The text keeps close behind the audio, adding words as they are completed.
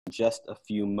just a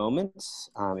few moments.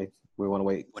 If we want to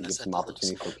wait, give Buenas a some todos.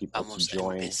 opportunity for people to Vamos a join.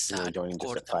 We're empezar joining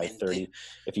just at cortamente. 5:30.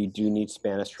 If you do need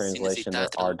Spanish Si translation, necesita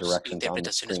there are directions on the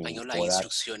interpretación screen española, for that.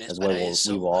 instrucciones As well, para we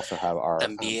eso. will also have our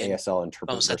También ASL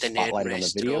vamos a interpreter tener spotlighted on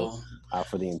the video nuestro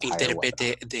for the entire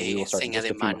intérprete webinar. So we will de start in seña just de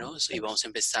a few moments. manos y vamos a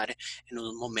empezar en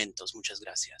unos momentos. Muchas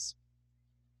gracias.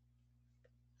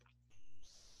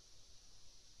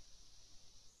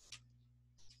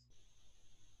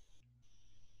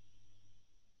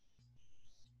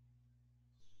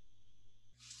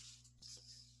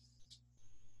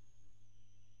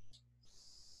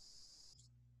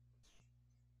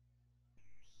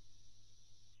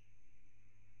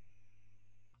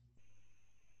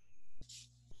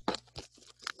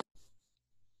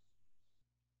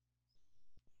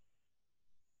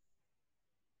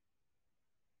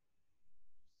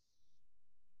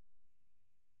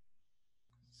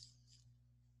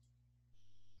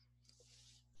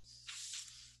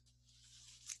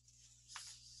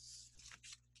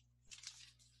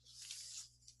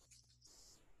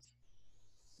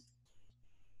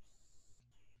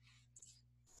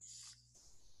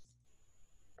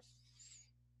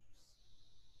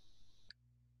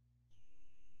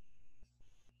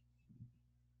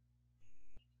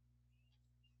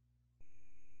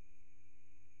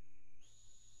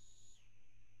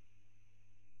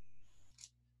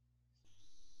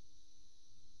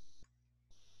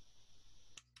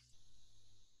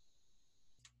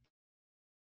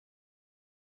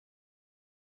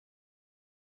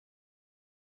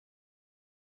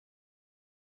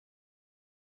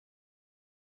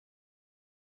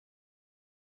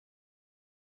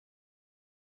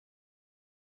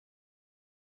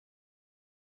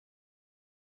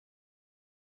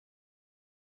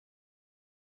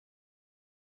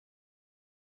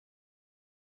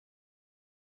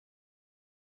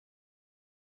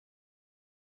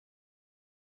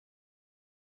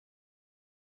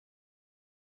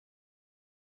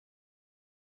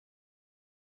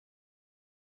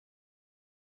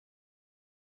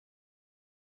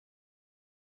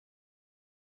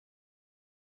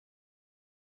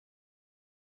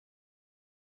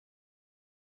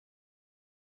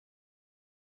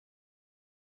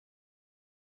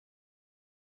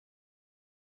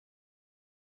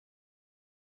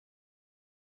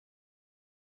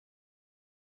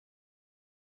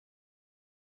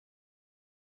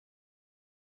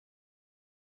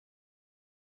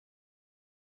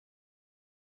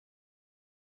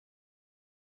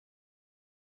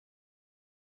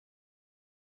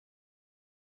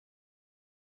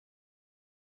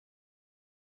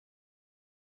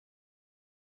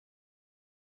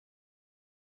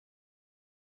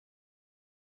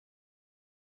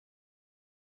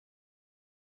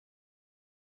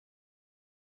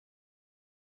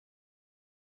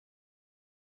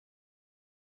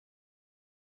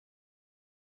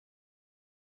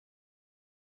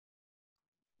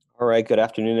 All right, good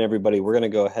afternoon, everybody. We're going to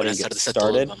go ahead and Buenas get tardes a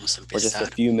started. todos. Vamos a We're just a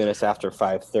empezar. few minutes after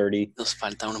 5:30. Nos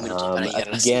faltan unos minutos para llegar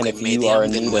a las Again, if you 5:30. are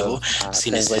in De need nuevo, of si translation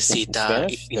from necesita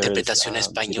Spanish, there's interpretación en two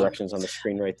español, directions on the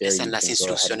screen right there. están You las can go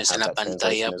ahead and instrucciones en have la that translation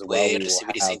pantalla. as well. Puede We will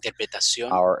recibir esa have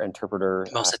interpretación. our interpreter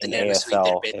Vamos a in tener nuestro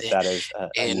ASL, if intérprete that is a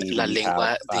en need. la We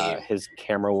lengua have his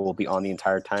camera will be on the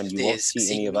entire time. You de won't see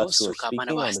any of us signos. who Su are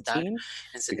cámara speaking va a on the estar team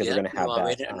because we're encendida. going to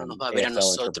have that No nos va a ver a ASL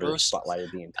interpreter nosotros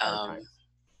spotlighted the entire time.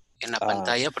 en la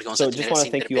pantalla porque vamos a So tener just want ese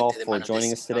to thank you all intérprete de for manos de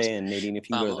joining us signos. today. And Nadine, if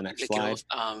you can go to the next Le quiero slide.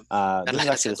 dar This las is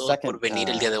gracias actually a the todos por second venir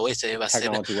el día de hoy. Este va a ser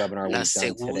technology webinar la we've done today.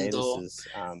 This segundo is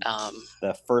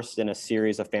the first in a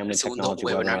series of family technology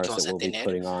webinar que webinars vamos that a we'll be tener.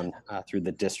 putting on through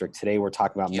the district. Today we're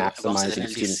talking about Vamos a tener maximizing el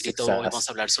student distrito. Hoy vamos success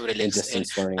a hablar sobre in el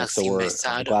distance learning. And so we're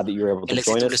maximizar glad that you were able to el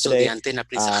join éxito del us today. estudiante en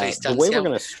aprendizaje a The way we're distancia.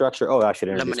 going to structure, I should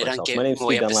La introduce manera en myself. que My name is me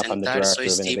voy Steve a Dunlap. I'm the presentar, Director soy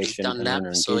of Steve Innovation and Dunlap,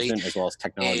 Learner soy Engagement, as well as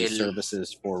Technology el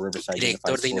Services for Riverside Unified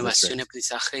director de School innovación y District.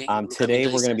 aprendizaje. Today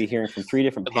we're going to be hearing from three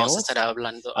different Vamos a panelists. estar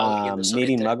hablando oyendo sobre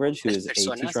Nadine Mugridge, who tres is a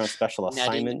personas. teacher on special Nadine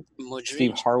assignment,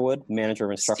 Steve Mugridge, Harwood, Manager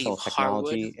of Instructional Steve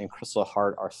Technology, and Crystal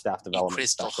Hart, our Staff Development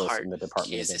Crystal Specialist Hart, in the que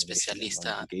Department of es Innovation and Learner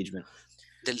especialista Engagement.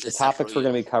 del The topics we're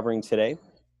going to be covering today,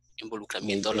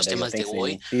 involucramiento. Los temas de thanks,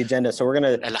 hoy, Nadine. The agenda. So we're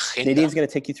going to, la agenda, Nadine's going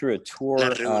to take you through a tour la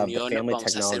of the reunión, Family vamos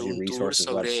a hacer Technology un tour Resources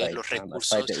sobre website, los a site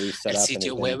recursos, that we've set el up and sitio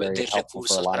has been web very de helpful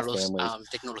for a recursos lot para of los families.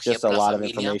 tecnología Just a para la lot of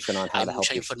familia. information on how Hay to help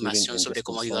mucha your student información in sobre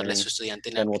cómo distance ayudarle a learning. su estudiante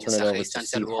en Then we'll turn it aprendizaje a over to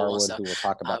distancia. Steve Luego vamos Harwood, who will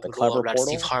talk about the luego va a Clever hablar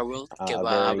portal, Steve Harwell, que a va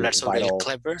a very hablar sobre el vital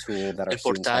Clever. tool that our El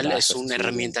students have portal es access una to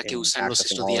herramienta que in usan los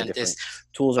accessing all the different estudiantes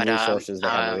tools and para resources they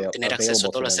have tener acceso available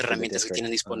a to todas las them through the herramientas que district tienen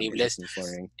in disponibles distance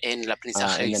learning. en el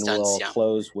aprendizaje a And then we'll distancia.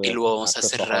 close Y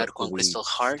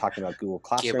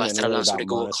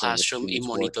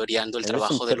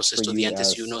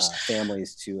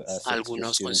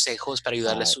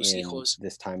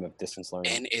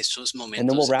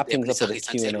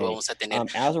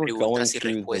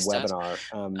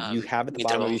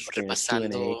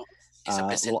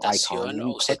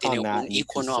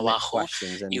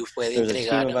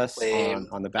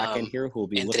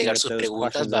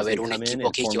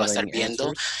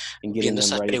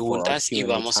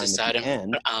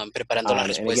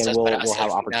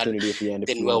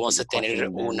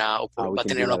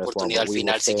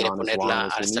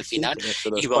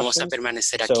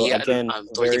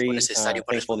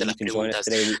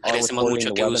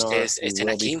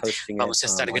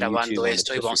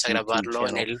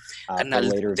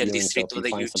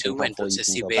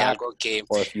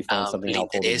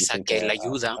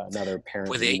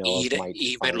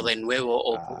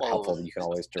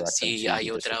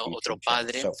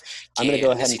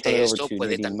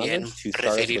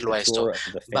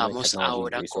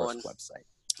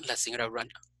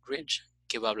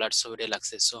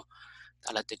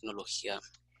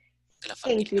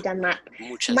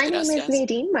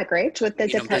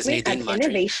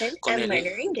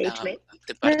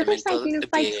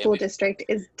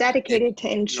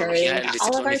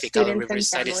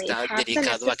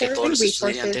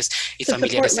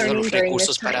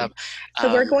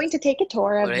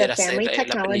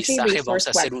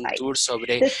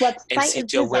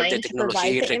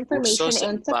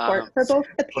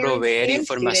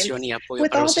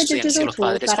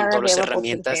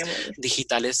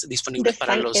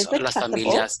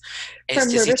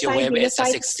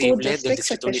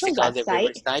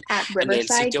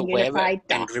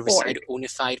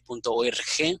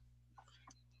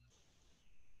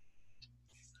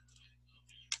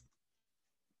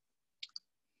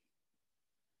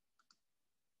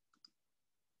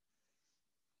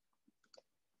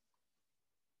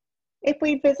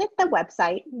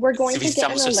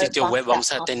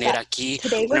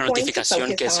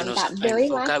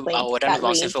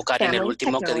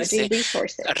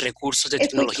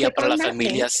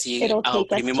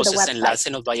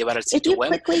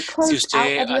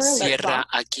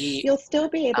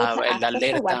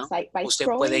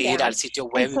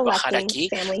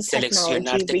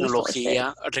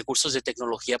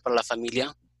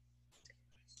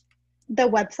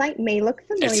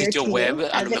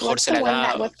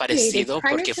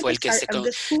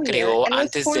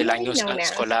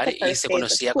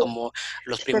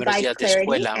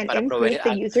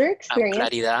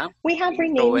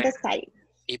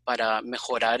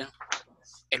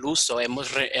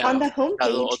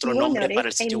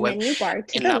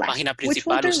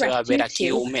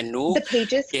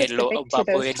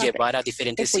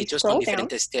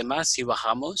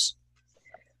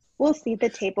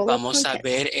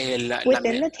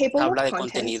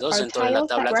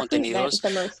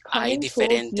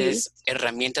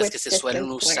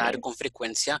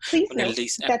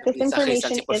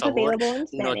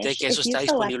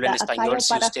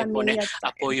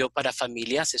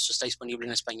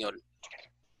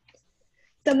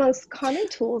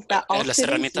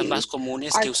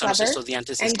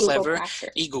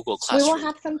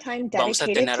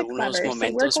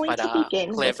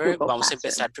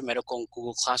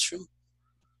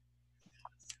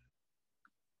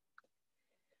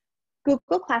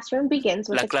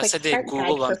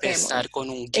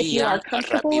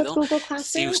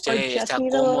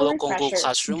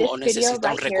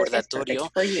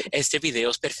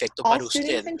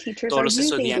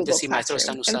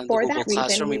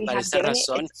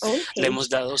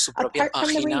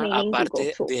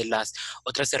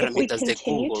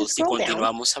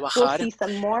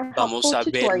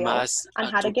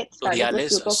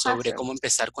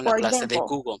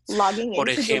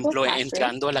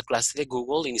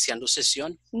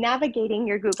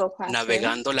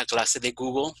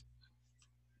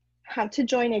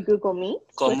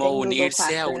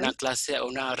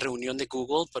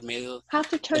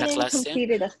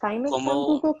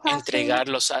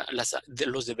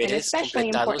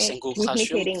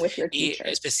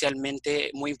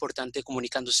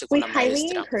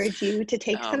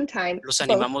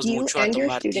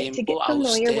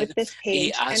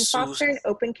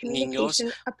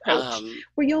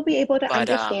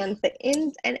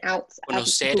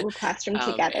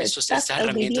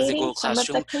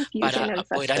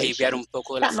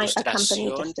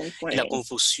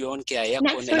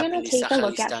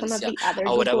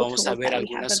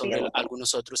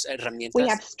herramientas We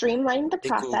have streamlined the de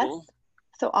process Google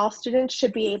So all students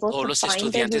should be able Todos to los find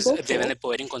their estudiantes Google deben de tools.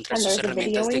 poder encontrar And sus there's a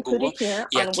video herramientas de Google. included here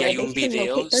Y on aquí where hay they un can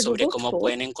video locate their sobre Google cómo tools.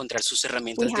 pueden encontrar sus We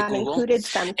herramientas de have Google. included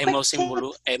some quick Hemos tips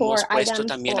for puesto items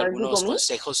también for algunos Google Meet.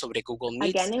 consejos sobre Google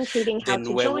Meet. Again, including De how to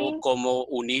nuevo, join, cómo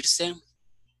unirse,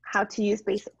 how to use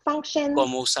basic functions,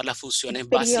 cómo usar las funciones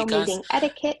video básicas, meeting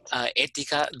etiquette.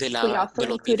 ética We de also los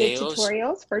included videos,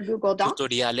 tutorials for Google Docs.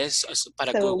 tutoriales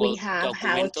para So we Google have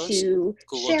how documentos, to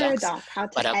Google share a Docs, doc, how to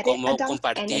para edit a cómo doc, and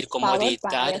compartir, it's cómo followed by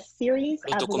editar a series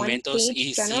los of documentos one-page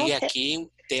y general sigue tips aquí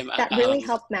that really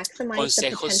help maximize the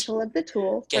consejos potential of the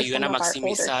tool que for ayudan some a of our older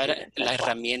maximizar students la as well.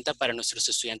 herramienta para nuestros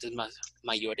estudiantes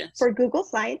mayores. For Google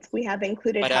Slides, we have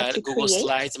included how Para to Google create,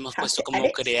 Slides hemos how puesto to cómo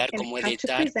edit, crear, and cómo how to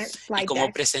editar present y slide cómo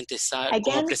decks. cómo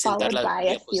Again, presentar followed las by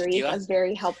a series diapositivas. of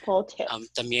very helpful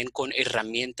tips. También con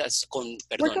herramientas, We're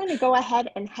perdón, going to go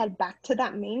ahead and head back to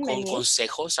that main con menu.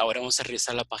 consejos. Ahora vamos a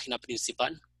regresar a la página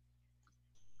principal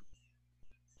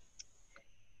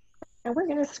And we're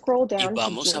going to scroll y down to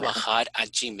vamos a Gmail. bajar a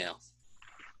Gmail.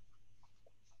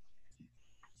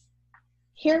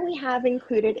 Here we have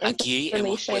included Aquí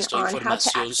hemos information puesto on how to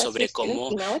información access sobre your student's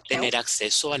cómo email account. tener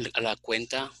acceso a la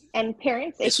cuenta And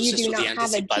parents, de if sus you do not estudiantes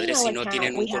have a y padres si Gmail no account,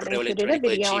 tienen un we have correo included a electrónico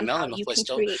de video on Gmail. how Hemos you can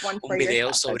puesto create one un for video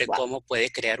yourself as sobre well. cómo puede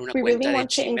crear una We cuenta really de want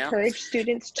to Gmail. encourage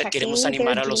students checking Queremos their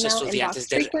animar a los Gmail estudiantes inbox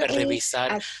de frequently,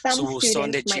 revisar as su some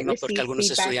buzón de students might Gmail porque receive algunos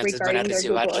feedback estudiantes van a regarding their recibir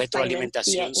Google assignments via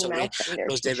retroalimentación sobre email from their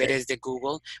los teachers. deberes de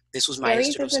Google de sus Aries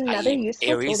is maestros. another Ahí useful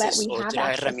tool Aries that es we have otra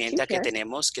access to herramienta que here.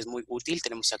 tenemos que es muy útil.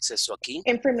 Tenemos acceso aquí.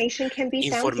 Information can be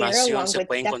found here Información along se with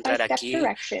puede encontrar step-by-step aquí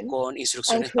directions con on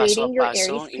instrucciones paso a creating your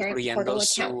paso, Aries parent incluyendo portal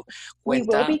su account. We will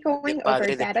cuenta be de going over padre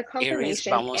de data Aries.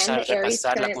 confirmation Vamos and a the Aries repasar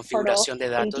la parent portal configuración de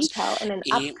in datos detail in an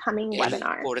y upcoming el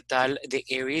webinar. portal de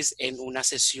Aries en una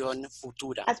sesión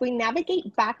futura. As we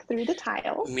navigate back through the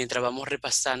tiles, Mientras vamos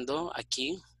repasando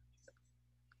aquí,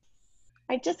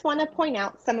 I just want to point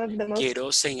out some of the most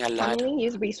quiero señalar commonly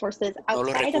used resources todos los outside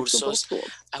of Google recursos Tools.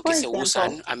 que For se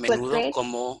usan example, a menudo Flipgrid,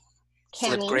 como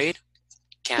Kami, Flipgrid,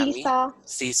 Kami, Seesaw,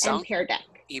 Seesaw and Pear Deck.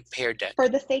 y Pear Deck. For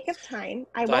the sake of time,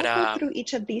 I won't Para go through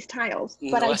each of these tiles,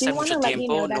 no but I do gastar want mucho to let you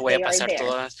tiempo, know no that voy a they are pasar there.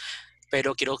 todas,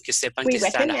 pero quiero que sepan We que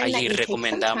están recommend that allí. you take some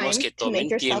Recomendamos time que to make tomen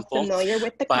yourself tiempo familiar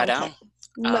with the para content.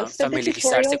 Most of the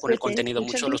familiarizarse tutorials con el within contenido. each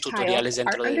Muchos of de los these tutoriales tiles are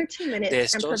dentro under de 2 minutes and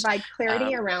estos provide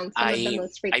clarity around some of the hay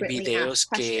most frequently videos asked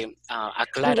questions. que We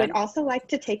aclaran would also like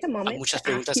to take a a moment muchas to ask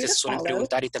preguntas you que to se suelen follow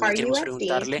preguntar y también queremos RUSD's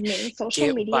preguntarle main social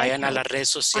que media vayan a la accounts red on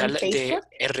social de Facebook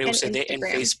and RUCD en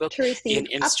Instagram Facebook to y receive en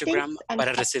Instagram updates and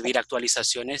para tech recibir tips.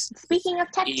 actualizaciones Speaking of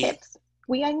tech y tips,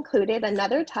 we included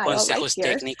another tile right consejos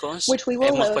here, técnicos. which we will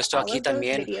Hemos load puesto all aquí of those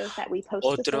también videos that we post to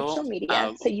otro, social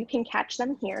media, so you can catch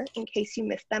them here in case you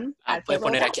missed them as they pueden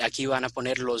roll poner out. aquí van a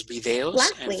poner los videos en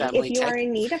Lastly, if Family you are Tech,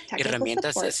 in need of technical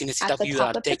herramientas. support, Si necesita at the ayuda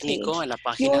top of the técnico page, en la you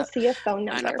will página, see a phone en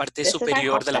la number. parte This is our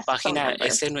superior help de la desk phone página, number,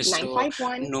 ese es nuestro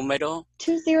 951 número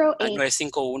 208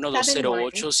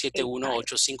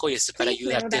 951-208-7185 y este es para Please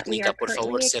ayuda know that we técnica. are Por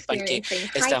favor, currently sepan que experiencing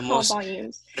high call estamos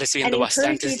volumes and recibiendo encourage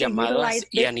bastantes you to llamadas utilize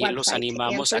y this los website to animamos a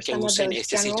answer que some of usen those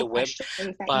este sitio general web questions that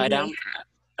you para may have.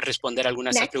 responder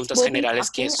algunas de esas Next, preguntas we'll be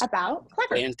generales que talking about Clever.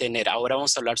 pueden tener. Ahora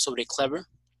vamos a hablar sobre Clever.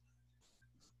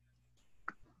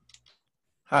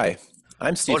 Hi,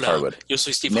 I'm Steve Hola, Harwood, yo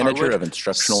soy Steve Manager Harwood. of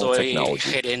Instructional Soy Technology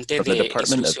gerente of the de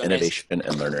Department of Instrucciones Innovation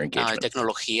and Learner de Engagement.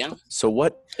 Tecnología. So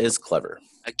what is Clever?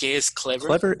 ¿Qué es Clever?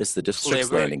 Clever is the district's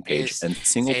Clever landing page es and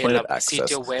single point el of access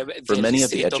sitio web for del many of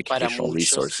the distrito para educational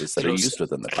muchos resources de that are los used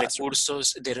within the classroom.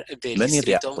 recursos del Many of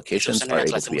the distrito que se applications usan en are la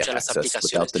able clase. to be Muchas de las accessed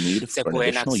aplicaciones without the need se for an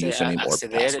pueden additional username or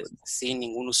acceder password. sin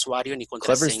ningún usuario ni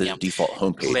Clever is the contraseña. default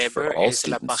homepage Clever for all es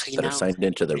la students that página are signed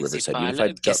into the Riverside principal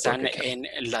Unified que .org están account.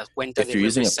 en la cuenta If de you're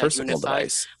using a Riverside personal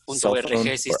device, cell phone,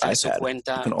 Unified.org. Si or está en su iPad, you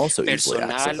cuenta can also easily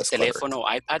personal, access Clever. teléfono o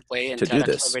iPad, puede To entrar do a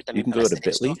this, Clever you también can para go to hacer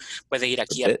esto. bit.ly Puede ir or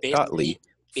aquí a bit.ly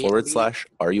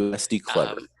 /RUSD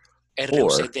Clever or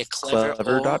RUCD Clever o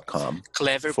clever.com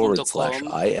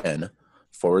clever.com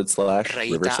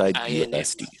 /Riverside IN.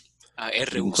 USD. You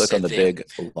can click on the big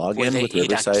Login Puede with ir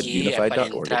Riverside aquí para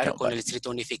Unified.org entrar account con el button. Distrito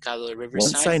Unificado de Once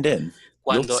Riverside. signed in, you'll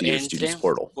Cuando see your entre, student's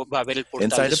portal. va a ver el portal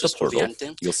Inside de of su the portal,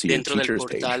 estudiante. you'll see your Dentro del teacher's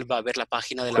page, portal va a ver la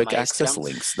página de la quick maestra, access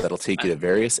links that'll take you to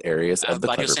various areas of the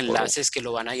Clever varios portal, enlaces que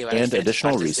lo van a llevar a and diferentes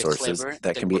additional partes de resources Clever,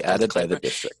 that del can be portal de added by the Clever,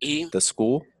 district, y the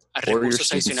school, a or your recursos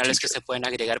student's adicionales que teacher. se pueden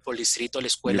agregar por el distrito, la Your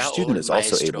escuela o student el is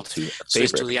also able maestro. to Su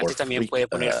favorite estudiante también puede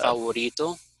poner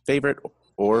favorito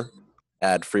or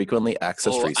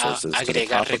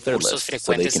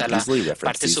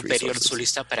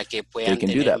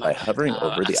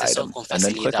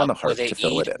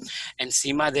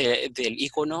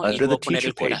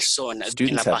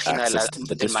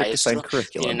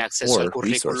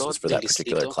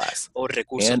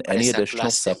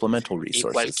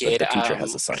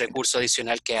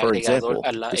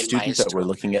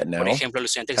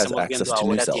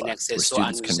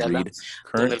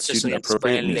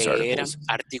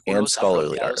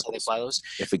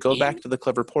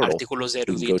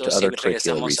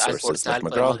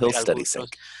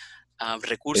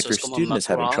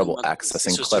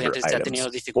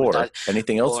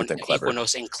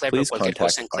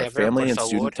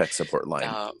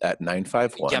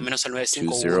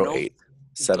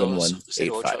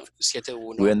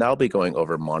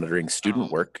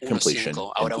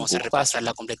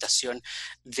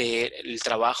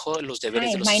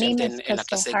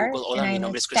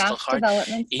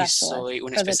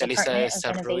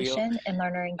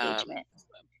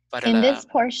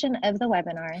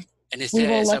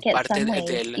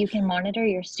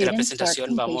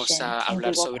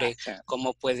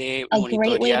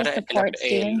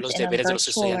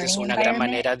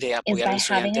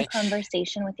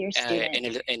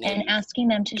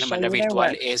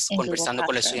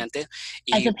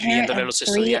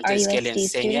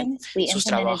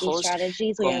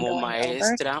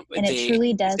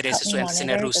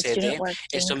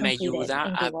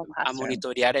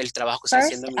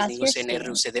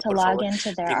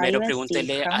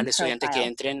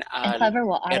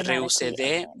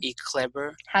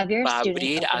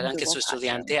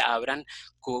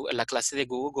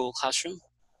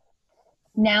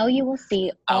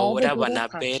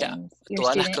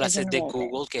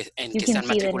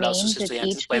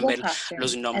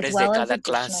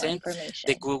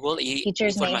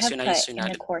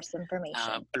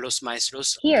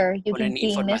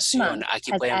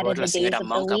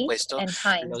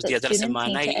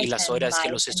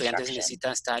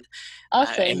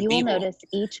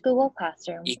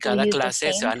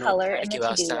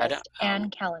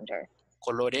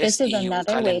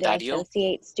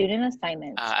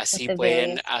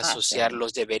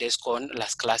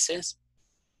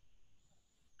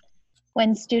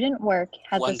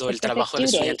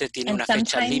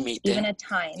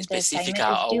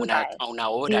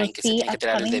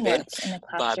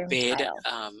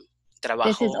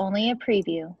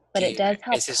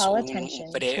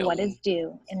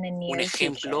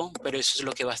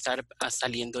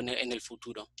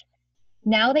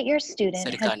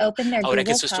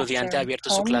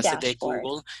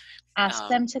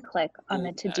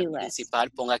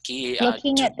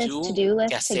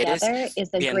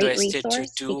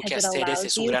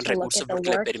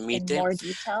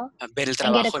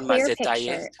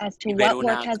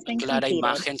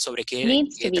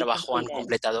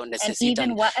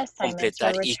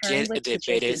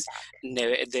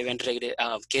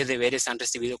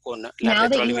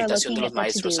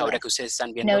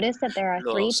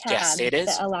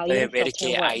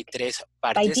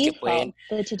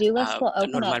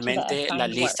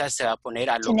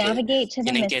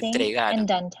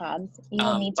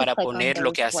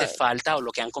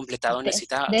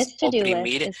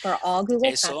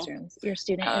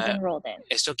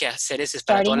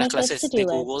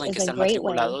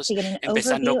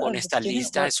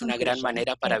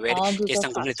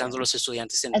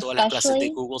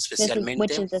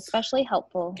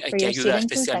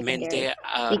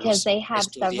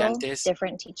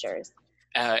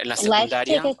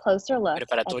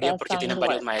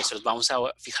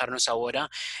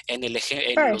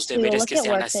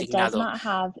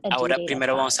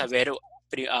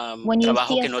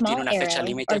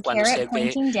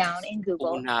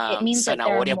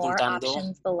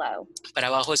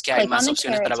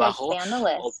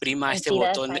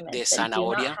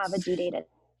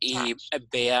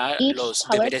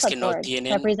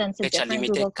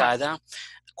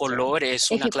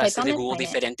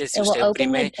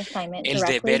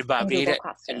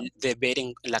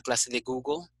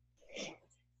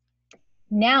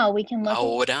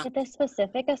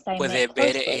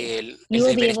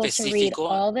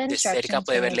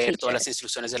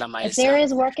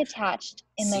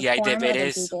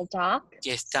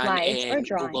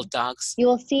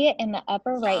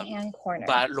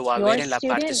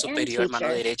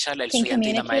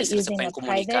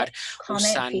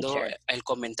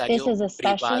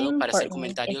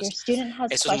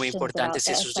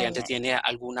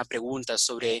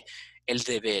sobre el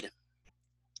deber.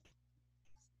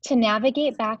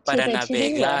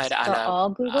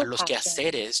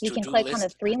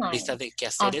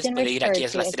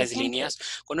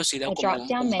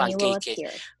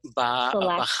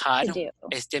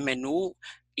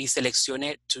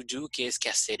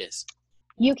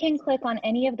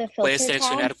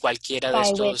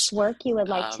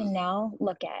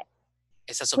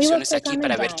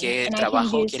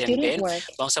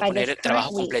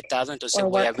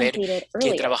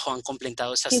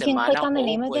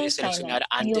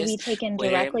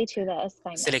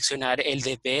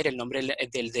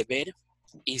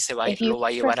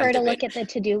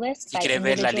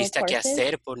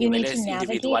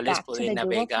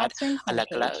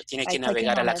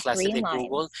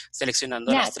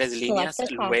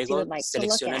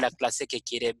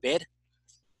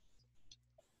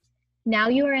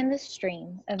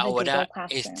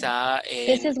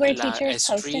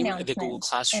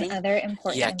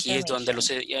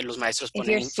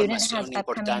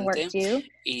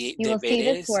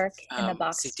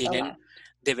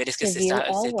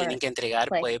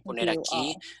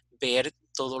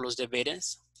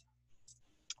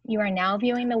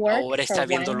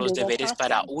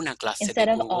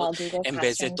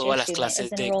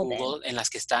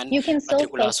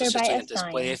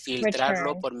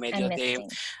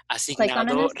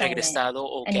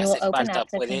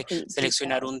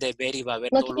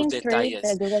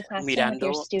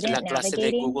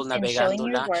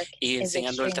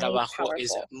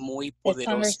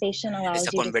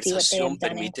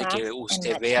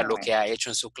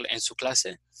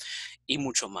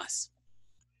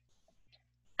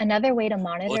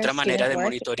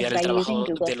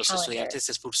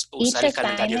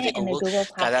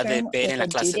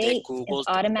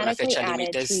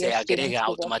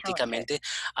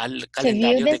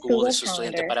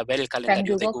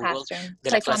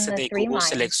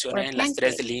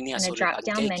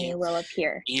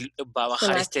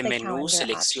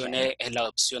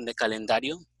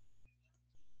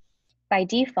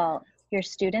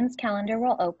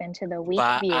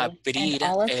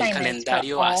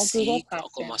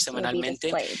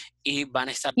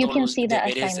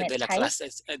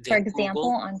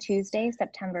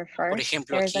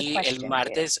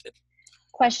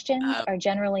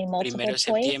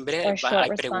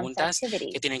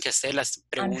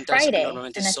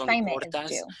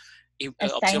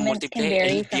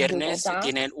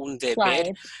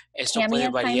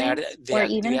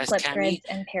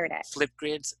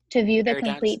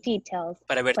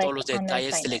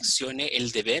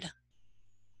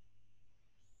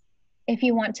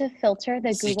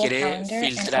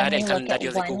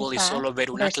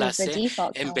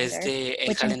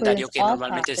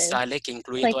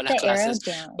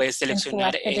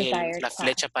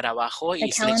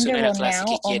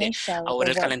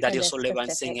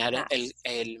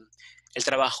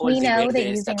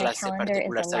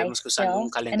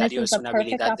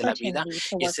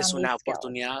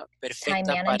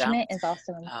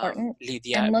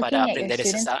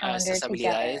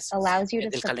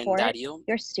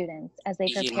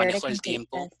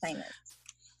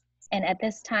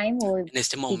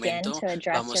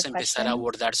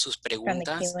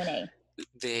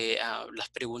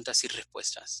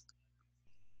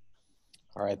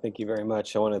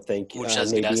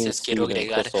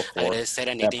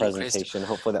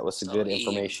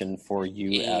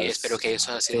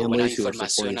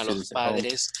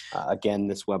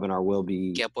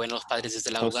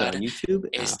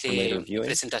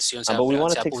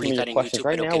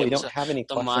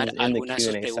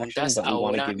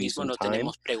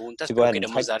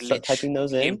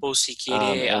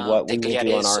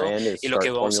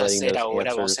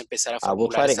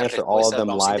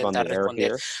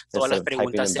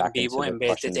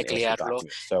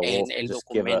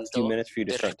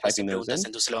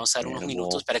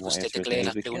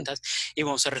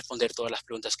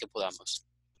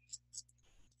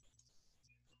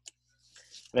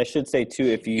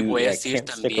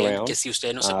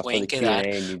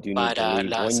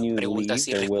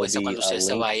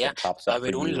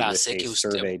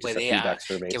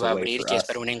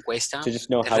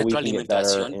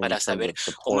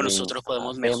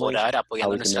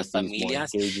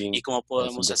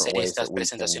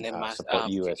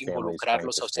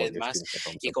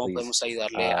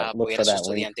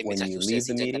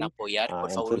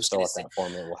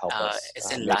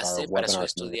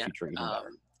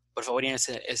 better. Por favor, en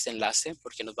ese enlace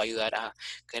porque nos va a ayudar a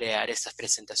crear estas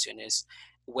presentaciones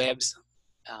webs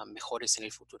mejores en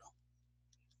el futuro.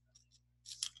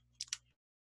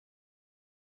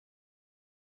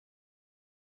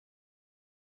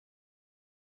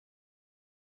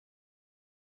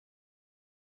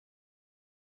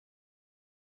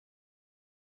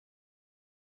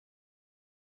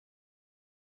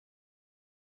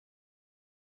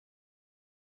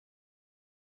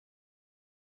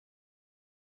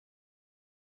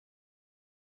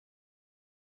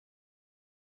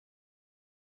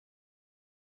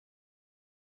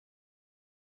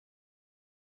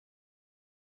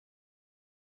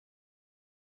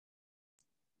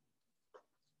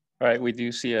 All right, we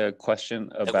do see a question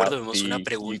De acuerdo, about vemos una the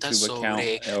pregunta YouTube account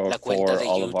sobre la cuenta for de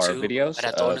all of our YouTube videos.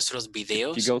 para todos nuestros If you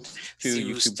videos. go to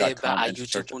Si usted va youtube.com a and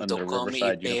search under youtube.com y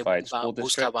Riverside Unified School busca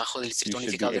District, abajo del Distrito you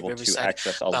should be Unificado de able to Riverside,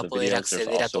 access all va of a the poder videos. There's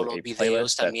acceder a also todos los a videos.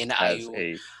 playlist that También hay has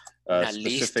a una specific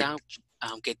lista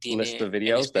que list tiene of en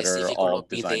videos that are específico all los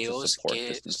designed to videos support que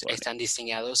distance learning. están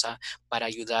diseñados para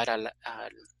ayudar al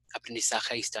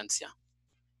aprendizaje a distancia.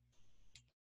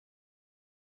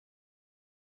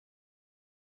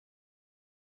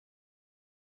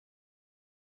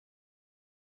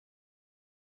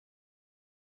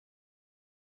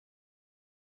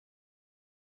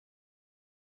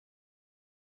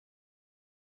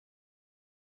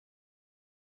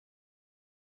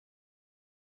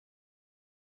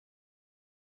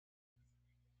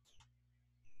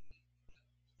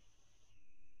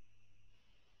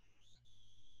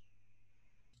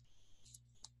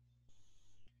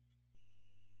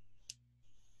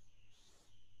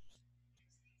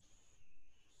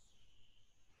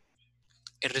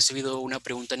 He recibido una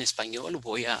pregunta en español.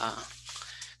 Voy a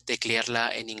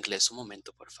teclearla en inglés. Un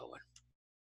momento, por favor.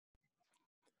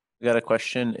 We got a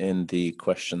question in the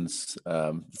questions.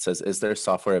 It says, is there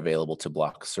software available to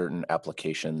block certain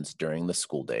applications during the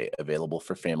school day available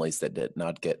for families that did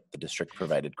not get the district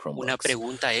provided Una Chromebooks?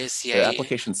 pregunta es si There are hay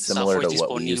applications similar software to what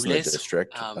we use in the disponibles.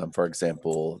 district. For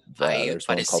example, Hay there's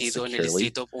one called parecido en el Securely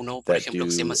distrito 1, por that ejemplo,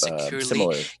 que se llama do Securely,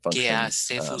 similar que functions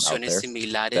hace out funciones there that are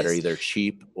similares either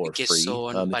cheap or que free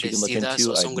son that you can look parecidas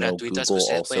into. o I son know gratuitas que Google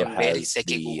ustedes also pueden ver y has sé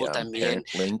que the Google también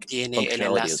parent link tiene el functionality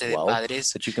enlace as de well padres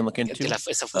that you can look de into.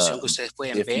 esa función que ustedes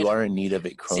pueden If you ver. are in need of a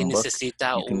Si Chromebook,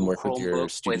 necesita you can un work with your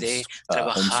Chromebook, puede students'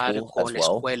 trabajar homeschool con as la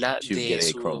well escuela to de get a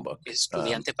su Chromebook.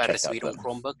 estudiante para Check out recibir un them.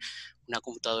 Chromebook, una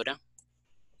computadora.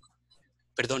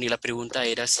 Perdón, y la pregunta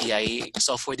era si hay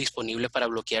software disponible para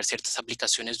bloquear ciertas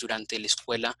aplicaciones durante la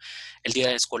escuela, el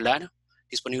día escolar,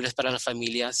 disponibles para las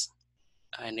familias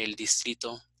en el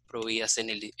distrito, proveídas en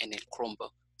el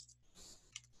Chromebook.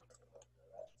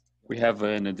 We have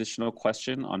an additional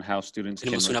question on how students can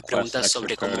Tenemos una request pregunta extra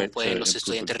sobre cómo credit to pueden los improve a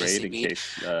estudiantes grade in recibir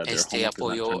case their este homework is not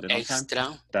apoyo turned in on time.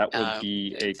 extra, That would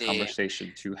be a de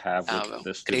conversation to have with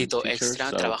the student crédito teacher. extra,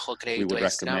 So trabajo we crédito would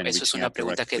extra. recommend Eso es reaching una out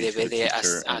pregunta que directly to debe the de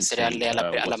teacher and hacerle seeing a la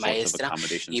what sorts of maestra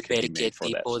accommodations y can be ver qué made for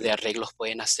that tipo de student. arreglos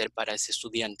pueden hacer para ese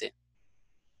estudiante.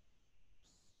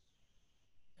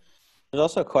 There's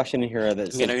also a question in here that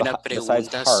También says, hay una besides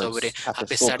pregunta Hearts sobre, a after school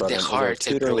pesar de program, is there Hearts,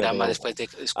 el tutoring programa available? después de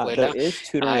There escuela, is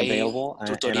tutoring hay available, and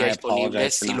tutoría I disponible,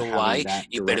 apologize for si not lo having hay, that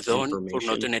y direct perdón por no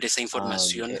information. tener esa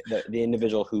información. The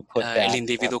individual who put El that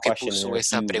individuo que question in puso there, if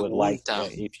esa you would like, pregunta,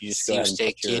 if you just si go ahead and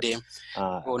usted put your quiere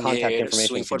contact poner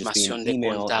su information, it could just be an información de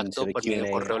email into contacto the por medio de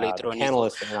Q&A. correo The electrónico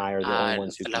panelists and I are the only a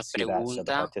ones who can la see that, so the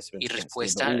pregunta y participants can't see it, but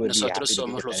respuesta. we would be Nosotros happy to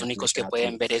somos get los that únicos que information out to you.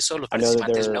 pueden ver eso, los I know that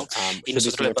participantes there no, y should be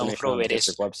nosotros some le podemos information on the proveer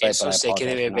district website, eso. but I Sé que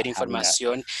apologize debe for not haber having that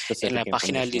información en specific la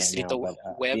página del information right now, distrito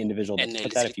but web, the individual that en el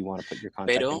put that, if distrito. you want to put your contact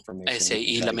Pero, information, we can y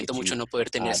try to lamento get mucho you no poder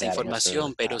tener esa that answer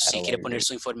información, pero at a si quiere later poner date.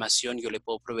 su información, yo le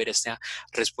puedo proveer esa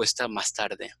respuesta más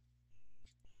tarde.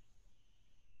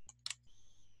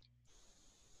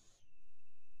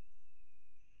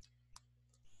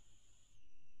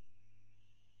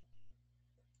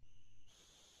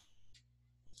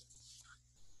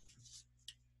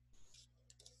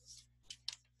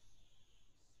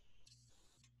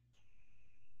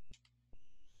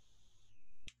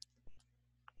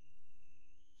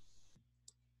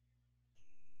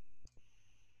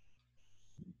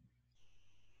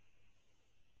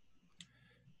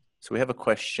 So we have a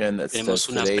question that says Tenemos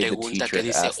una today the pregunta teacher que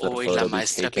dice, asked that a hoy la photo be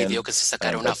maestra taken, pidió que se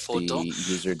sacara una but foto, the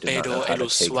user did not know pero how el to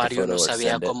take the usuario no photo or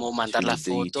sabía send it cómo mandar la to the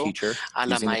foto teacher a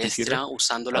la using the computer. maestra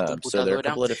usando la So there are a computadora.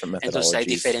 couple of different Entonces hay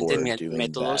methodologies diferentes for doing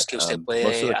métodos that. que usted Most of puede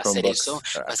the hacer eso.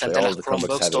 Chromebooks, or actually Bastante all las of the Chromebooks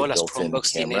Chromebooks, have a todas las built-in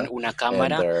Chromebooks tienen camera, una and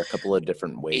cámara there are a couple of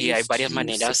different y hay ways varias to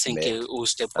maneras en que submit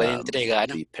usted puede entregar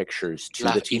the pictures to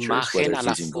la the teachers, imagen whether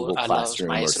it's using Google a los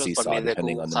Classroom or maestros por Seesaw, medio de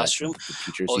depending Google on the method Classroom that the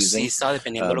teacher's o using. Seesaw,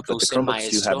 dependiendo de lo que But the use el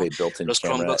Chromebooks do have maestro. a built-in Los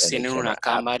camera Chromebooks and a tienen camera una app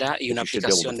cámara y that una you should be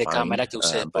able aplicación to de find cámara que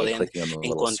ustedes by pueden clicking on the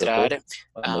little circle encontrar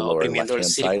on the lower oprimiendo el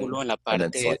left-hand side círculo en la and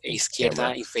then parte selecting izquierda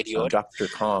camera. inferior. Dr.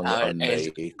 Kong on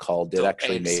the call did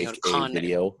actually El make señor a Khan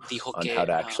video dijo on que how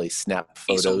to actually snap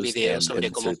hizo un photos video and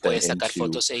sobre cómo insert them puede sacar into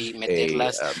fotos y a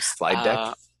meterlas slide deck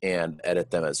a and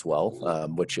edit them as well,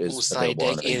 which un is slide available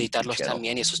on deck our y YouTube editarlos channel.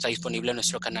 también, y eso está disponible en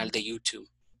nuestro canal de YouTube.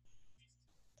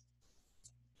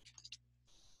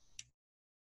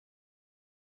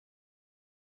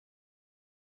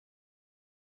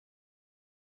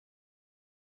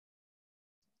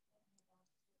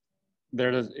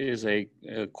 There is a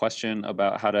question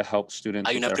about how to help students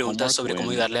Hay with una their pregunta homework sobre cómo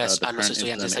when ayudarle the a los parent is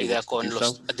estudiantes a unable ayudar to do con so.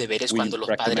 los deberes We cuando los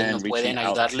padres no recommend reaching pueden out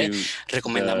ayudarle. to the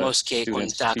Recomendamos que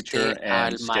student's contacte teacher and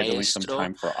al scheduling some maestro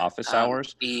time for office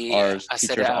hours. y Our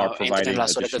hacer, teachers are entren en providing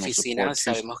las horas de additional oficina. support to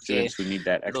Sabemos que students who need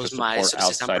that extra los support maestros están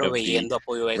outside of the proveyendo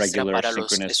apoyo extra regular para los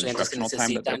synchronous estudiantes que instructional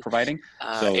time that they're necesitan providing.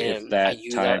 So if that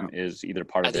ayuda time is either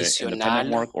part of the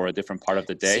independent adicional, work or a different part of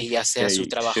the day, si ya sea su they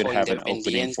should trabajo have an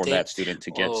opening for independiente that student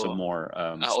to get some o more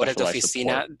horas de specialized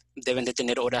oficina, support. deben de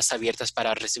tener horas abiertas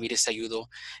para recibir esa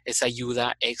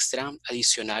ayuda extra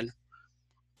adicional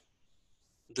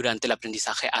durante el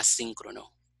aprendizaje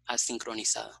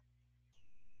asincronizado.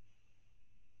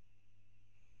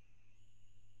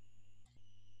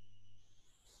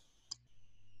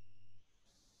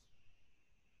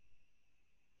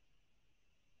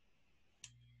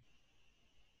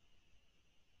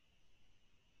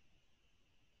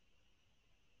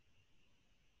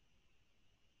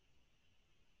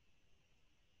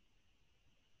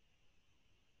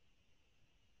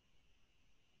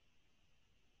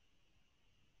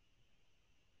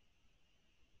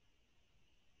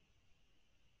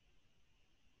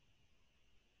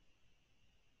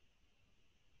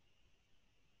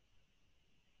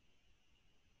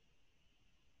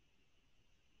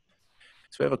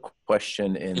 So we have a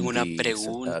question in Tengo una the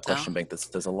pregunta. question bank that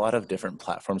says a lot of different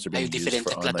platforms are Hay being used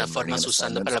for diferentes online learning and plataformas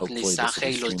usando assignments. para el Hopefully this will aprendizaje be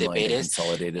y los streamlined and deberes.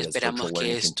 consolidated as virtual Esperamos que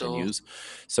learning esto continues.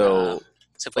 So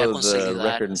se pueda for the consolidar,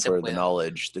 record and se for the pueda.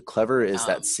 knowledge, the Clever is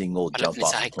that single Para el jump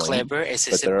off aprendizaje point, Clever es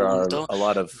but ese there are punto a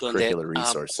lot of donde curricular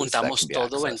resources that juntamos can be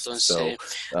todo, accessed. entonces So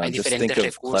hay just diferentes think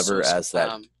of Clever recursos as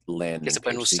that que landing se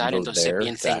pueden page. So you can usar, go entonces there to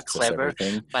piensa en access Clever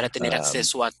everything. para tener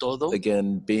acceso a todo,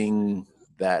 Again, being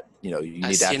that you need to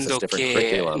access haciendo different que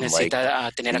curriculum like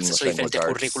necesita tener the acceso English a language diferentes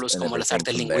arts currículos and como las everything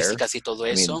artes from there. lingüísticas y todo I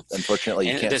mean, eso. unfortunately,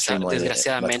 you can't streamline it much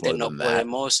Desgraciadamente more no than that.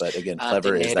 podemos But again,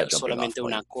 Clever is tener that jumping off solamente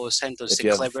point. una cosa, entonces If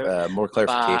you Clever have more va a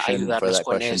clarification for ayudarnos that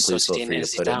con question, eso. please Si feel free to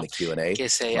put it in necesita the Q&A. que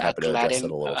se We're happy to address aclaren it a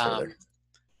little further.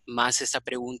 más esta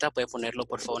pregunta, puede ponerlo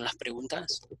por favor en las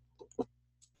preguntas.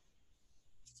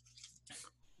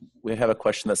 We have a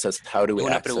question that says, how do we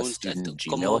Una access pregunta, student Gmail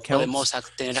 ¿cómo podemos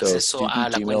accounts? tener So acceso a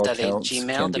student la Gmail cuenta de accounts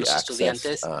Gmail can de be los accessed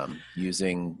estudiantes?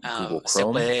 using Google Se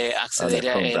Chrome puede on their acceder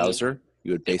Chrome browser.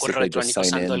 You would el correo basically just electrónico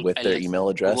sign usando in with their el email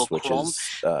address, Google which Chrome, is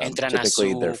entran a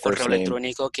typically their su first correo name,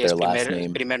 electrónico que their es last primer name,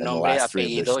 and the nombre, last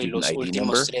three of their apellido y student los ID últimos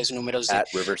number tres números at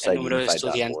el número de riversideunified.org.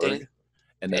 estudiante,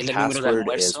 And their el número de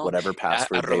password is almuerzo, whatever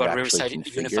password they've actually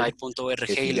configured. riversideunified.org If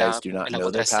y you guys do not la know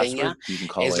their contraseña password, you can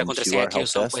call es la in to contraseña our que help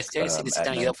ellos han desk puesto y si at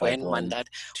necesitan ayuda pueden mandar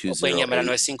o pueden llamar a 951-208-7115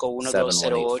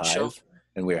 951-208-7185,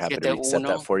 and we're happy to reset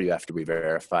that for you after we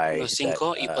verify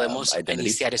that y podemos identity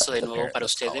iniciar eso of de the nuevo parent para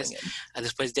that's calling ustedes in.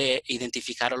 después de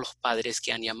identificar a los padres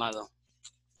que han llamado.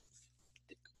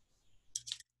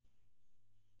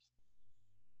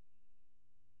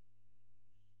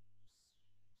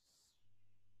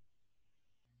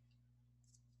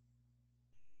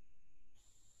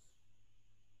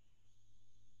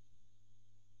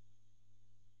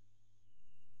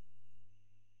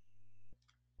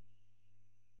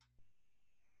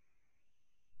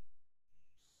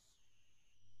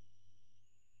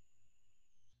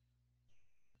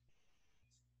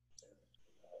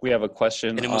 We have a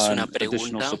question Tenemos una on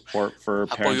additional pregunta, support for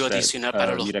apoyo parents adicional that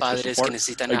para los need extra padres que support.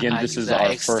 necesitan Again, this is ayuda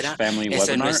our extra. first family Esta es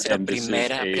webinar, nuestra and this is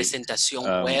primera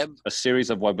presentación web. a series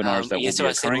of webinars that Y will esto be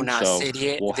va a ser occurring, una so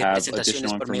serie we'll de have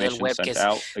presentaciones additional por medio del information web sent que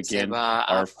out. se Again, va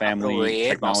our a family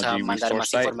proveer. Vamos a technology mandar resource más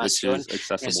site, which información. is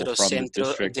accessible Nuestro from the centro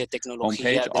district de tecnología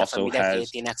homepage, de la also familia que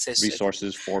has tiene acceso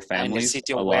resources for en el families.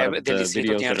 sitio A lot web of del the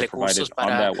distrito videos tiene that are provided recursos on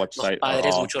para that los website are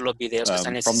padres. all Muchos de los videos que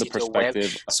están en ese from the sitio web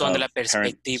perspective son de la of parents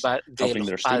perspectiva de helping los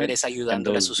their students, padres and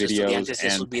ayudándole a those sus videos estudiantes y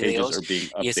esos and pages videos are being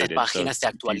y esas updated. So páginas se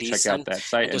if you check actualizan. out that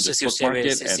site and Entonces, just si usted bookmark ve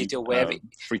it ese and sitio web y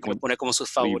lo pone como sus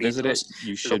visit it, favoritos, you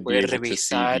lo should be puede able to see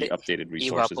revisar the updated y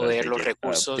va a resources as poder they los get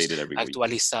recursos updated every week.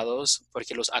 actualizados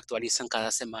porque los actualizan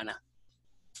cada semana.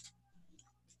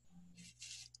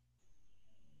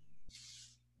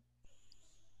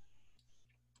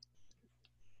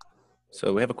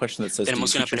 So we have a question that says, do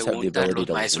Tenemos una teachers have the pregunta, ability los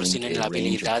to maestros link tienen a la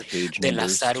range of habilidad page de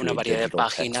numbers enlazar to una a variedad de digital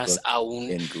páginas textbook a un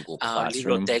in Google libro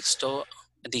Classroom? texto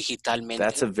digitalmente.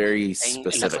 That's a very En la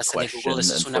specific clase de Google, question,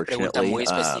 esa es una pregunta unfortunately. muy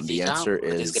The específica, answer por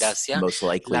is desgracia. most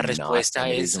likely La not, respuesta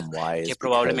and the es reason why que is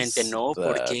probablemente because no, the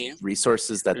porque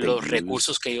resources that they los use,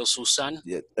 recursos que ellos usan,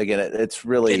 again, it's de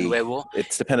really, nuevo,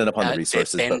 it's dependent upon the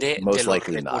resources, but depende de most los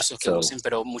likely not. recursos que So usen,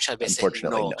 pero muchas veces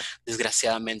unfortunately, no, no.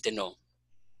 desgraciadamente no.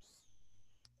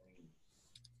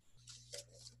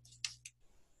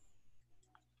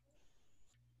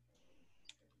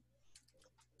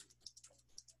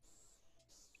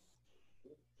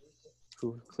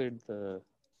 Who cleared the?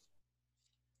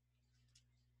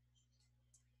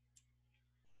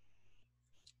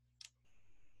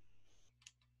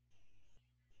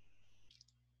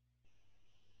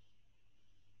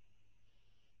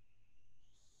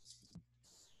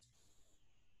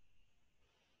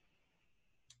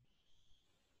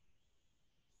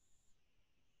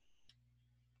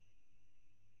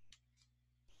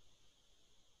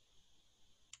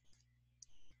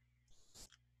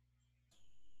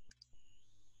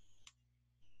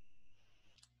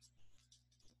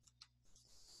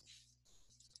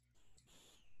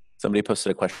 Somebody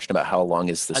posted a question about how long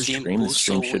is the Alguien stream. The puso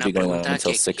stream should una be going on pregunta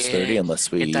until 6:30 unless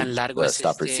qué we tan largo es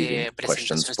stop receiving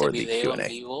questions presentación, for the video en Q&A.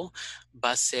 vivo.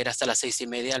 Va a ser hasta las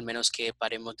 6:30, al menos que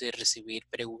paremos de recibir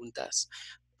preguntas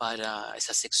para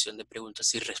esa sección de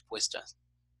preguntas y respuestas.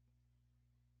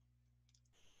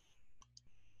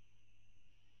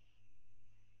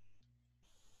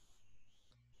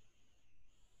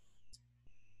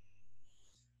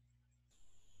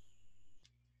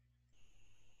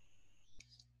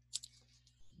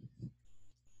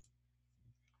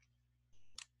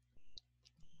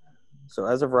 So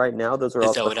as of right now, those are all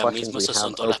Desde the ahora questions mismo, we esas have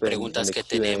son todas las open in preguntas the que Q&A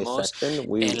tenemos section.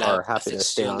 We en la are happy to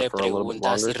stay sección on de for a little bit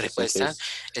preguntas y longer just in respuestas.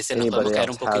 case Nos podemos anybody quedar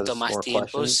un else poquito has más more tiempo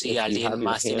questions. si If you alguien have your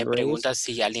más tiene hand raised, preguntas,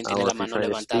 si alguien tiene or la if you're mano trying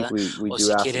to speak, levantada we o do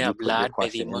si ask quiere that you put your hablar,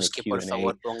 question in the pedimos que por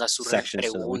favor Q&A ponga su section so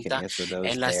that we can pregunta answer those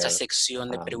en nuestra there.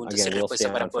 sección de preguntas y Again, we'll stay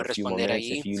respuestas para on for poder a few more responder minutes.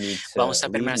 allí. If you need to Vamos a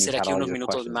leave and permanecer you've had aquí all unos your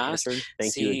minutos questions más. answered,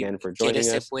 thank you Si again for quiere, joining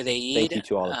se us. puede Thank ir. you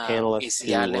to all the Y panelists si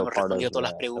ya who le were hemos part of respondido todas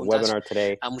las the preguntas, webinar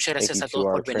today. muchas Thank gracias you a to todos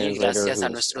our por venir. translator Gracias who a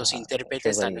was nuestros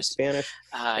intérpretes, translating in Spanish,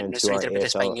 a and to nuestro our intérprete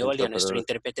ASL español y a nuestro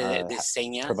interpreter intérprete de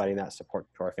señas providing that support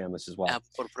to our families as well.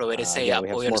 por proveer ese Again, we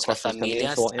have apoyo a some more nuestras questions coming in, so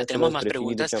familias. we'll answer Tenemos those, más but if you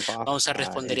need to preguntas, jump off, vamos a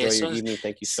responder enjoy your esos. evening.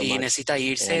 Thank you so Si much, necesita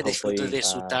irse, and disfrute hopefully de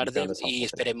su you tarde found this y helpful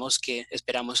today.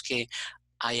 esperamos que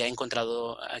haya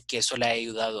encontrado que eso le haya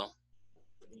ayudado.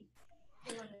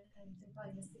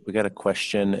 We got a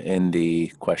question in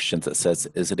the questions that says,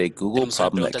 is it a Google Tenemos una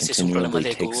problem that pregunta si es un problema continually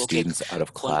de takes Google que students out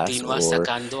of class, continúa or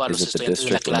sacando a is los it the estudiantes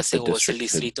de la district, and if clase the o es el district could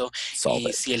distrito solve y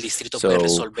it? si el distrito puede So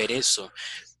resolver eso.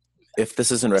 if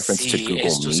this is in reference to Si Google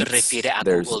esto se Meets, refiere a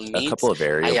there's Google a Meet, couple of hay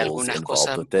variables algunas involved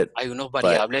cosas, with it, hay unos but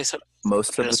variables most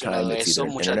of the relacionado time a it's eso. either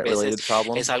an Muchas veces internet-related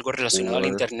problem es algo relacionado al or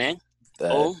internet the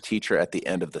o teacher at the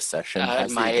end of the session el has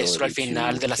the maestro al ability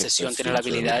final to de la kick those sesión tiene la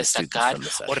students or habilidad remove de the students sacar from the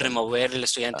o session. remover el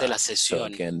estudiante de la So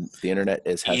sesión. again, if the internet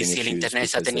is Y having si el issues internet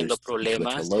está because teniendo there's too much of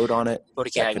a problemas load on it,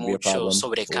 porque that hay could be a mucho problem, or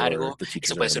sobrecargo, the eso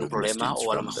teachers puede are ser un removing the problema, students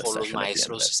o a lo from the mejor los session at the end of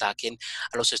maestros it. saquen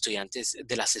a los estudiantes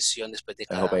de la sesión después de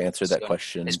I hope cada I answered that sesión.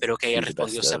 question Espero que haya to the best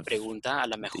respondido esa of pregunta a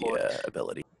la the mejor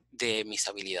ability. de mis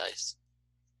habilidades.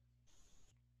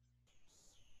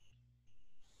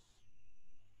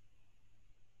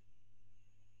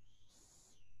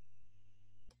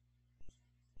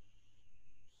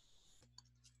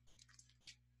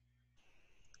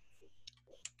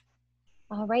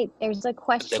 All right, there's a De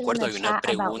question in acuerdo, the hay una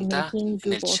chat about pregunta making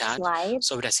en el Google chat Slides.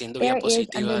 sobre haciendo There is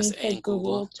diapositivas underneath the en Google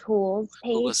Google Tools Google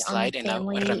page on the Slide, en las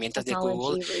Family herramientas de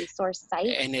Google, Technology Resource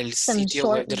site, en el some sitio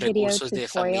web short de video recursos de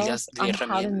familias tutorials on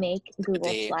how to make Google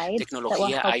de Slides that will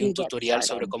tecnología. help Hay you un get tutorial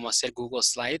sobre started. cómo hacer Google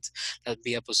Slides, las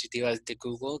diapositivas de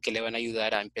Google que le van a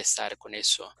ayudar a empezar con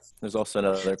eso. There's also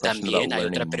another question about También hay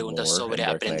otra learning pregunta more sobre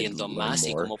and where can I aprendiendo learn más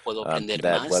y more. cómo puedo aprender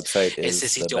That más. website Ese is the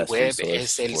sitio best web resource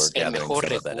es for el gathering mejor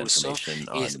some of that recurso information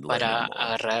y es on para learning more.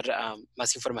 agarrar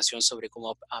más información sobre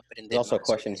cómo There's aprender also a más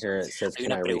sobre question eso. here that says, Hay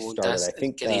can una I pregunta restart it? I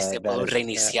think que dice, that ¿puedo is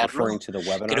reiniciarlo? referring to the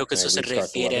webinar. Creo que Can I eso se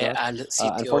restart the refiere webinar? al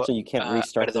sitio, Unfortunately, you can't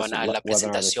restart this perdón, a la webinar that's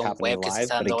presentación happening web que se live,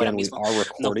 está but dando ahora again, we mismo. are No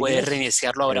recording puedes this,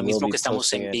 reiniciarlo ahora and we'll mismo be que estamos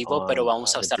posting en it vivo, pero on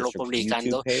vamos a the estarlo district's YouTube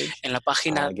publicando page. en la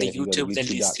página Again, de if you go to YouTube del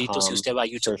distrito. Si youtube.com, usted va a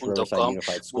search Riverside youtube.com,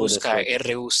 Unified School busca District,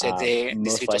 RUCD, most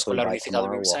Distrito likely Escolar by Unificado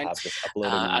tomorrow we'll Riverside. have this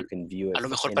uploaded and A you can view it lo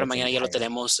mejor in para its mañana ya lo entirety.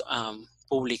 tenemos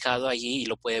publicado allí y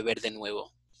lo puede ver de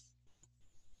nuevo.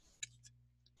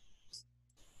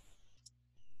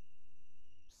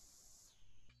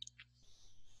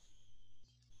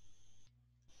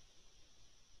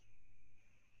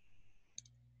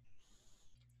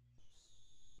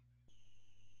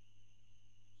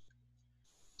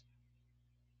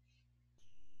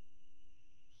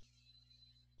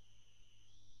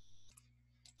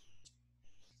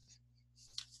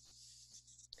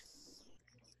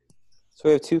 So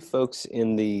we have two folks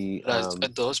in the Las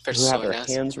dos who have their personas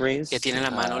hands raised. que tienen la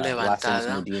mano Last name is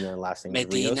levantada, Medina, last name is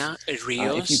Medina Rios. If you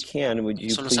Ríos, can, would you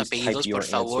son los please type apellidos. your Por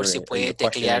favor, answer si and puede your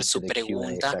question teclear into su the Q&A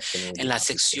pregunta section, and we'll en be la happy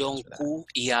to sección answer that. Q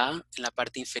y A en la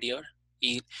parte inferior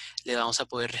y le vamos a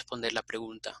poder responder la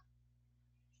pregunta.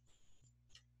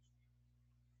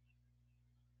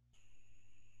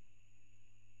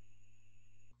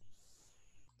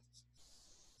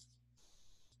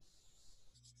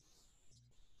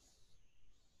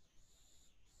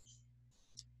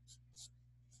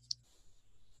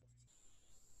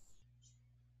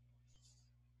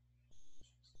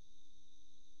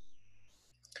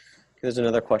 There's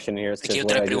another question here. It Aquí says,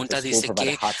 otra what do I do if the pregunta school dice provide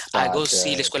a que hotspot? hago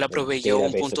si la escuela The proveyó data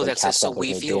un punto de basically caps acceso out. There's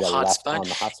no Wi-Fi o data left hotspot on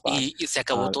the hotspot. y se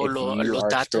acabó todos If you los are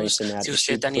datos. experiencing that Si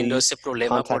usted issue, está teniendo please ese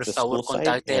problema, por contact the favor, school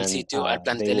site contacte al and sitio, al they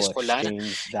plantel will escolar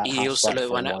exchange that y ellos se hotspot lo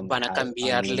for van a, one van that a has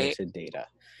cambiarle unlimited data.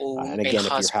 un, And el again,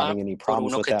 if you're hotspot having any por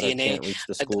problems uno with que that or tiene can't reach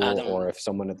the school, or if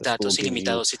someone at the school datos gives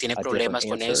you ilimitados. Si tiene a different problemas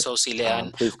con answer, eso, si le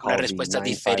dan please una call the respuesta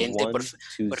diferente,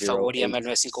 por favor llame al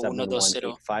 951-208-7185 number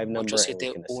and we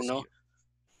can assist you.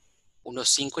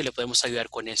 951-871-15 y le podemos ayudar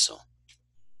con eso.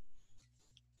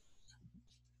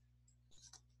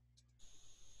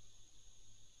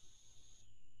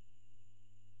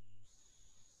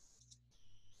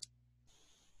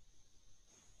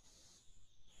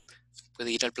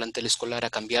 Puede ir al plantel escolar a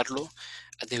cambiarlo.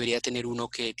 Debería tener uno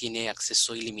que tiene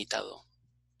acceso ilimitado.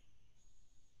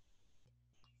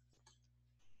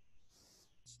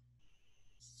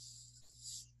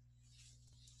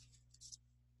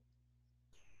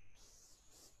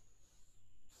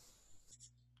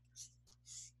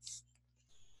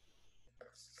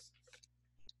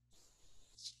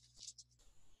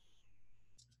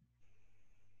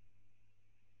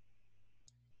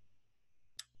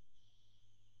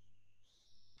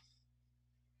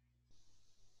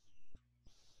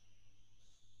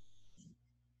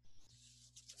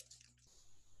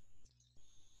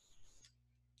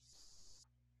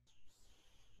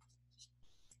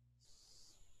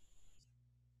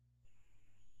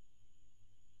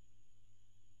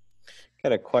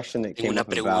 Got a question that Tengo came una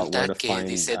up about where pregunta to que find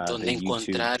dice dónde the YouTube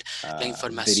encontrar la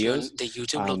información videos. de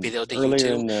YouTube, los videos de Earlier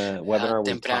YouTube. in the webinar, we talked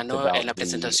Temprano en la about the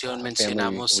presentación family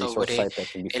mencionamos resource sobre site that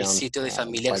can be el found sitio de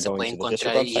familia by que se going puede to the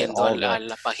district encontrar website. yendo All of a the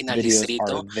la página del videos are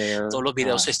distrito. there Todos los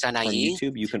videos están from allí.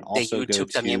 YouTube. You can De also go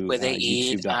YouTube también to puede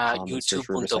ir a youtube.com and search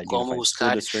Riverside youtube.com o Unified School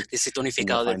buscar District, Distrito and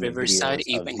you'll Unificado de find the Riverside videos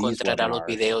y of these encontrará los webinars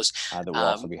videos that will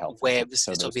also be helpful. webs,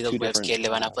 So estos those videos two webs que different le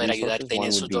van a poder ayudar. resources.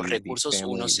 Tienen One would esos dos be the recursos.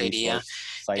 Uno family sería resource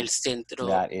el site centro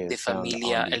that de is found on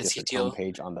familia, the el district sitio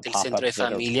homepage on the del centro de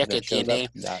pop-up familia que that shows up. tiene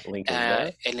That link is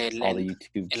there. All the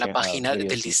YouTube en la página videos del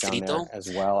can be found there, distrito, as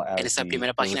well en as esa the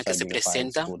primera página que Riverside se Unified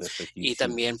presenta, School District y YouTube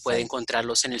también puede site.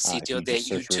 encontrarlos en el If sitio you de just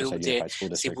search YouTube. Riverside Unified School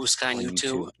Si District buscan on YouTube,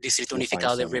 YouTube, Distrito you'll find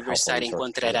Unificado de some helpful Riverside, resources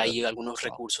encontrará there ahí algunos as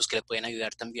well. recursos que le pueden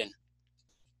ayudar también.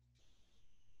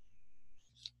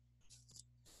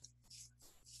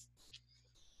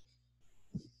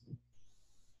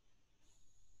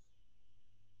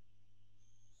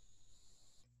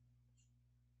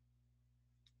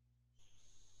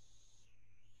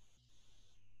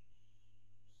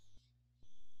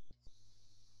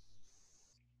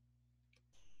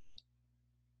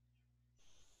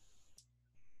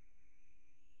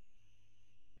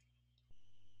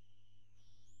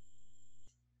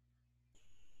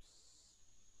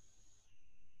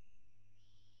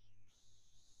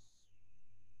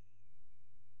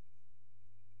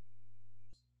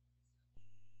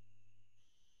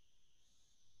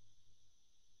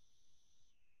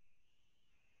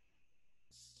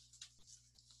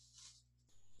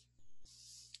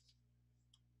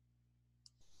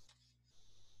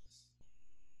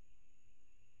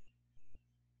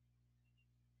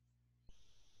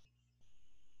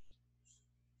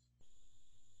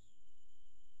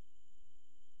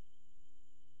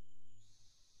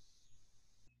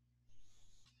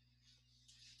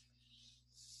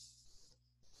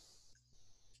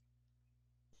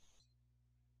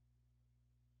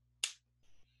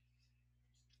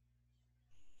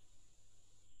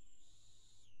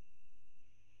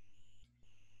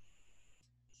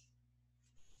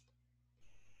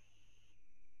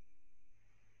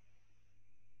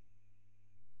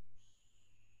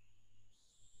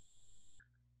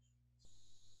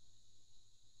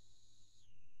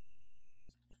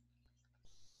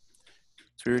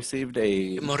 So we received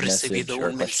a Hemos message recibido or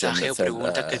un question mensaje that o said,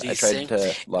 pregunta que I tried dice,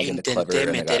 to log into Clever intenté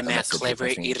and I got a meterme a message Clever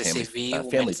requesting y a family, recibí un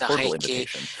family portal mensaje que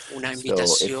invitation. una So if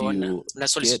invitación, you una get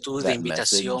solicitud de that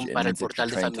message, invitación it para el means that you're portal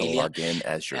de trying to familia. log in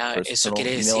as your Eso personal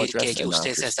quiere email decir address que and not usted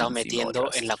your se ha estado student's email metiendo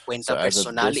address. en la So cuenta as of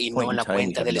personal this y no point en in la time,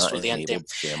 you cuenta have del not estudiante. enabled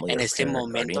family En or este parent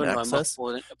momento guardian no hemos access.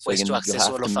 So puesto again, you'll acceso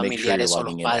have a to los make sure you're familiares o a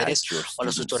los logging in padres as your o a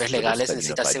los student's tutores legales.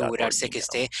 Necesita riversideunified.org asegurarse que email.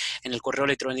 esté en el correo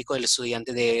electrónico del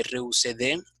estudiante de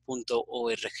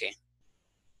rucd.org.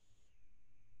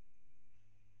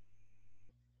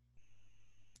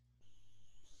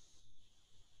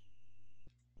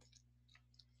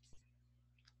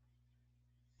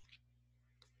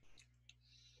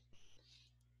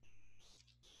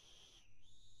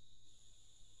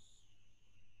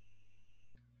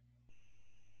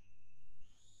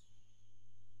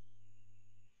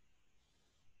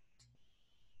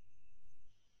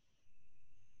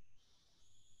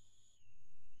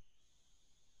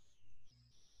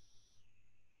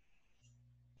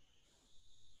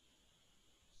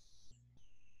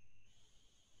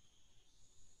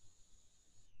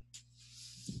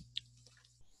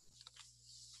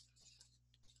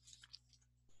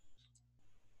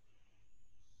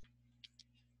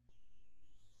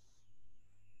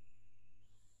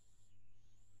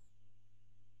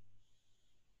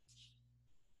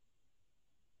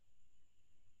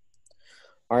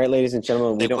 All right, ladies and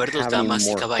gentlemen, De we don't acuerdo, have any damas y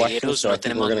more questions, caballeros, so I no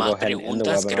think we're tenemos going to go más ahead and end the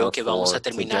preguntas. Creo webinar que vamos for a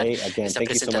terminar today. Again, esta thank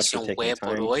you so much for presentación taking web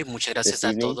por time hoy. Muchas gracias this a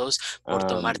evening todos por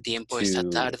tomar tiempo esta to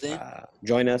tarde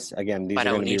join us. Again, these are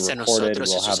para going to be unirse a recorded. nosotros.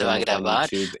 We'll Eso have se va a them up on grabar.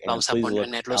 YouTube, and Vamos a please look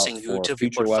ponerlos out en for YouTube y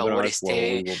future por favor webinars where we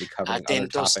esté will be covering other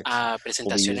atentos topics. a We'll be using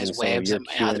presentaciones some of web your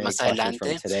Q&A más questions from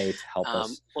adelante, today to help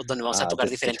us o donde vamos a tocar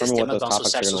diferentes determine what temas. those Vamos a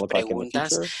topics are usar going to sus look like in the preguntas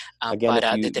future. Again, if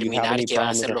para you have determinar any qué van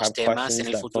a problems ser or los have temas en questions,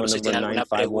 el that futuro. phone Si number tiene alguna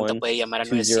pregunta, puede llamar al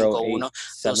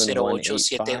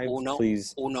 951-208-7115.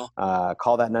 please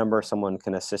call that number. Someone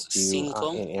can assist you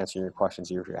in answering your questions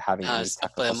if you're having any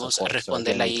technical Podemos support. So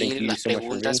responderle again, thank ahí you las so much for being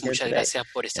preguntas. here Muchas today. gracias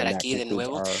por estar And that aquí de concludes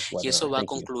nuevo. our Y eso webinar. va a Thank you.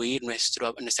 concluir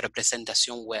nuestra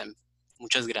presentación web.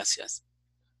 Muchas gracias.